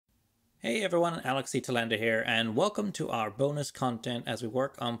Hey everyone, Alex Talanda here, and welcome to our bonus content as we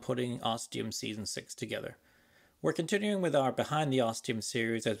work on putting Ostium Season 6 together. We're continuing with our Behind the Ostium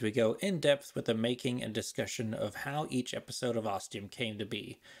series as we go in depth with the making and discussion of how each episode of Ostium came to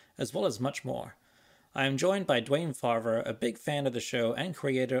be, as well as much more. I am joined by Dwayne Farver, a big fan of the show and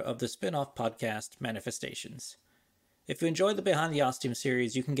creator of the spin off podcast Manifestations. If you enjoy the Behind the Ostium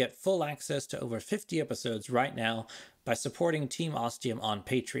series, you can get full access to over 50 episodes right now by supporting Team Ostium on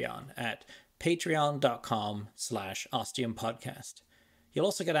Patreon at patreon.com/ostiumpodcast. You'll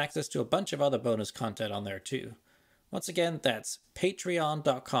also get access to a bunch of other bonus content on there too. Once again, that's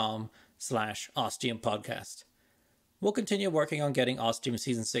patreon.com/ostiumpodcast. We'll continue working on getting Ostium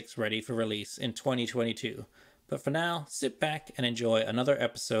Season 6 ready for release in 2022. But for now, sit back and enjoy another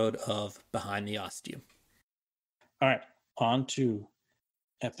episode of Behind the Ostium. All right, on to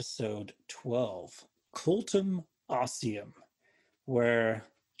episode 12, Cultum Ossium, where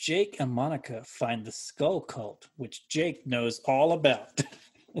Jake and Monica find the skull cult, which Jake knows all about.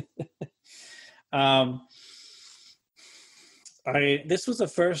 This was the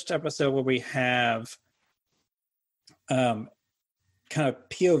first episode where we have kind of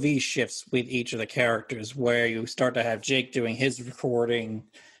POV shifts with each of the characters, where you start to have Jake doing his recording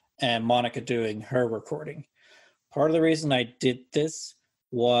and Monica doing her recording. Part of the reason I did this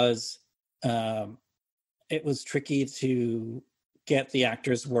was it was tricky to get the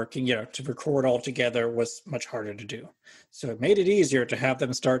actors working, to record all together was much harder to do. So it made it easier to have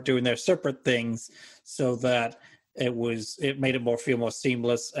them start doing their separate things so that it made it feel more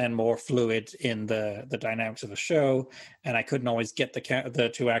seamless and more fluid in the dynamics of the show. And I couldn't always get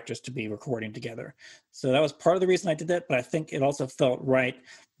the two actors to be recording together. So that was part of the reason I did that. But I think it also felt right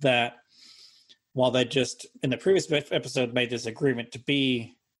that while they just in the previous episode made this agreement to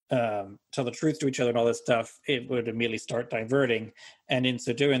be tell the truth to each other and all this stuff, it would immediately start diverting. And in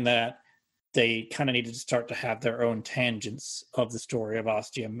so doing that, they kind of needed to start to have their own tangents of the story of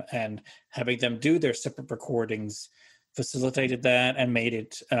Ostium, and having them do their separate recordings facilitated that and made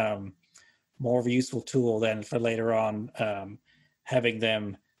it more of a useful tool then for later on having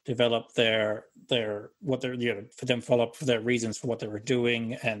them develop for them follow up for their reasons for what they were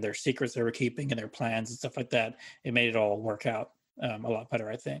doing and their secrets they were keeping and their plans and stuff like that. It made it all work out a lot better,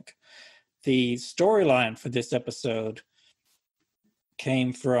 I think. The storyline for this episode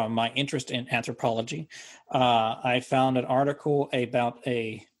came from my interest in anthropology. I found an article about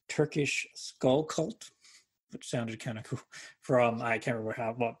a Turkish skull cult, which sounded kind of cool, from, I can't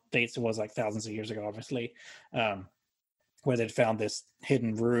remember what dates it was, like thousands of years ago, obviously, where they'd found this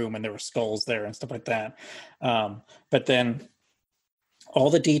hidden room and there were skulls there and stuff like that. But then all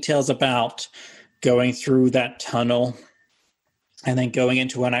the details about going through that tunnel and then going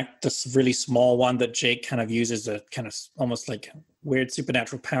into this really small one that Jake kind of uses a kind of almost like weird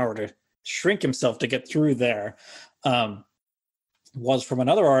supernatural power to shrink himself to get through there, was from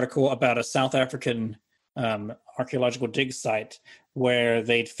another article about a South African archaeological dig site where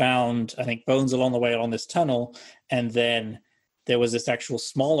they'd found, I think, bones along the way along this tunnel, and then there was this actual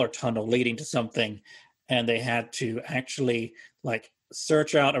smaller tunnel leading to something, and they had to actually like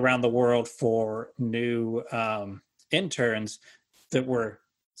search out around the world for new interns that were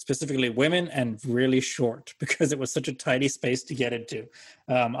specifically women and really short because it was such a tiny space to get into.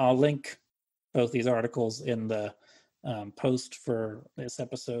 I'll link both these articles in the post for this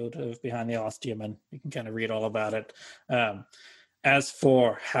episode of Behind the Ostium, and you can kind of read all about it. As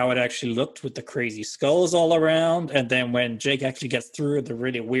for how it actually looked with the crazy skulls all around, and then when Jake actually gets through the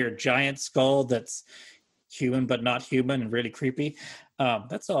really weird giant skull that's human but not human and really creepy,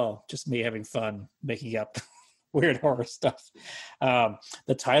 that's all just me having fun making up weird horror stuff.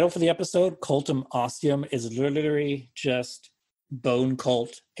 The title for the episode, Cultum Ossium, is literally just bone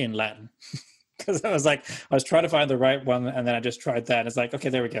cult in Latin. Because I was trying to find the right one, and then I just tried that. It's like, okay,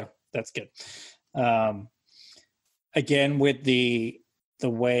 there we go. That's good. Again, with the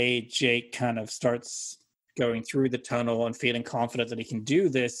way Jake kind of starts going through the tunnel and feeling confident that he can do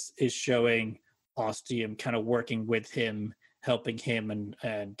this is showing Ostium kind of working with him, helping him and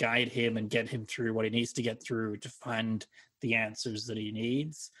guide him and get him through what he needs to get through to find the answers that he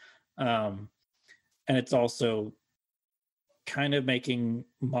needs. And it's also kind of making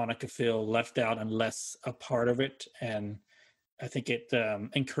Monica feel left out and less a part of it. And I think it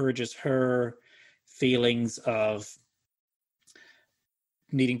encourages her feelings of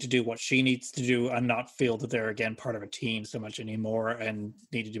needing to do what she needs to do and not feel that they're again part of a team so much anymore and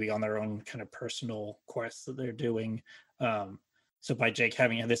needed to be on their own kind of personal quests that they're doing. So by Jake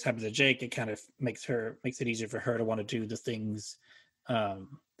having this happen to Jake, it kind of makes it easier for her to want to do the things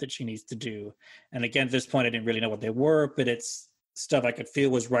that she needs to do. And again, at this point, I didn't really know what they were, but it's stuff I could feel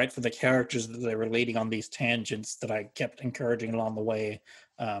was right for the characters that they were leading on these tangents that I kept encouraging along the way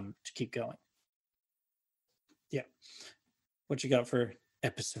to keep going. Yeah. What you got for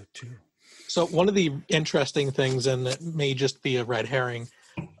episode 2? So one of the interesting things, and it may just be a red herring,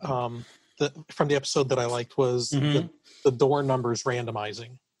 from the episode that I liked was the door numbers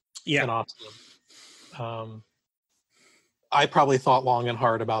randomizing in Ostium. I probably thought long and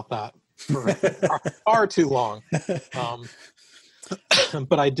hard about that for far too long.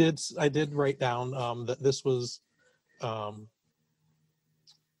 But I did write down that this was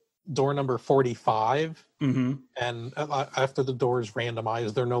door number 45, and after the doors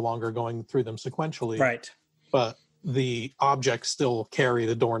randomized, they're no longer going through them sequentially, right? But the objects still carry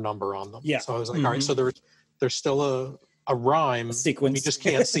the door number on them. Yeah. So I was like, all right, so there's still a rhyme, a sequence. We just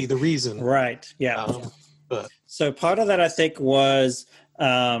can't see the reason, right? Yeah. But so part of that, I think, was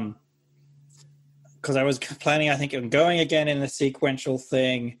because I was planning, I think, on going again in a sequential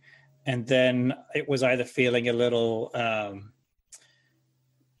thing, and then it was either feeling a little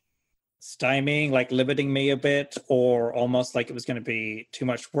stymieing, like limiting me a bit, or almost like it was going to be too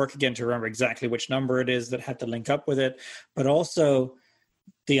much work again to remember exactly which number it is that had to link up with it. But also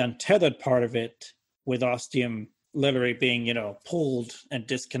the untethered part of it, with Ostium literally being, pulled and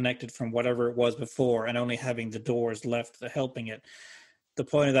disconnected from whatever it was before and only having the doors left helping it. The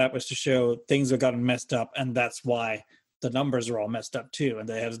point of that was to show things have gotten messed up, and that's why the numbers are all messed up too, and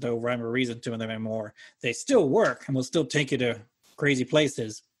there's no rhyme or reason to them anymore. They still work and will still take you to crazy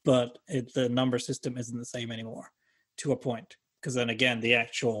places, but the number system isn't the same anymore, to a point. Because then again, the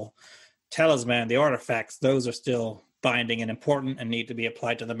actual talisman, the artifacts, those are still binding and important and need to be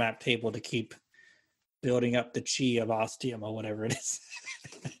applied to the map table to keep building up the chi of Ostium or whatever it is.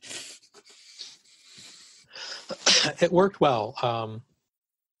 It worked well.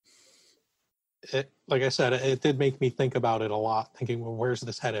 Like I said, it did make me think about it a lot, thinking, well, where's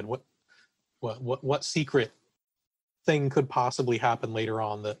this headed? What secret thing could possibly happen later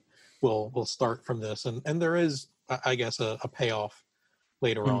on that will start from this? And there is, I guess, a payoff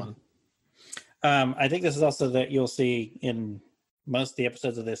later on. I think this is also that you'll see in most of the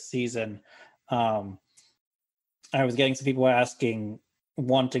episodes of this season. I was getting some people asking,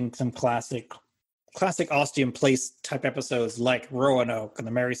 wanting some classic Ostium place type episodes like Roanoke and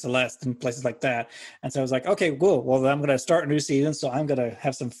the Mary Celeste and places like that. And so I was like, okay, cool. Well, I'm going to start a new season, so I'm going to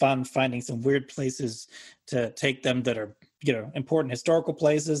have some fun finding some weird places to take them that are, important historical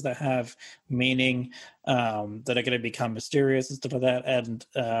places that have meaning, that are going to become mysterious and stuff like that. And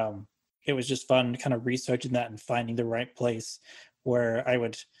it was just fun kind of researching that and finding the right place where I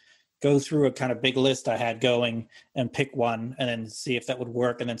would go through a kind of big list I had going and pick one and then see if that would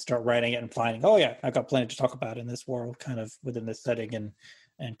work and then start writing it and finding, oh yeah, I've got plenty to talk about in this world kind of within this setting and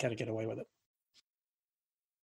kind of get away with it.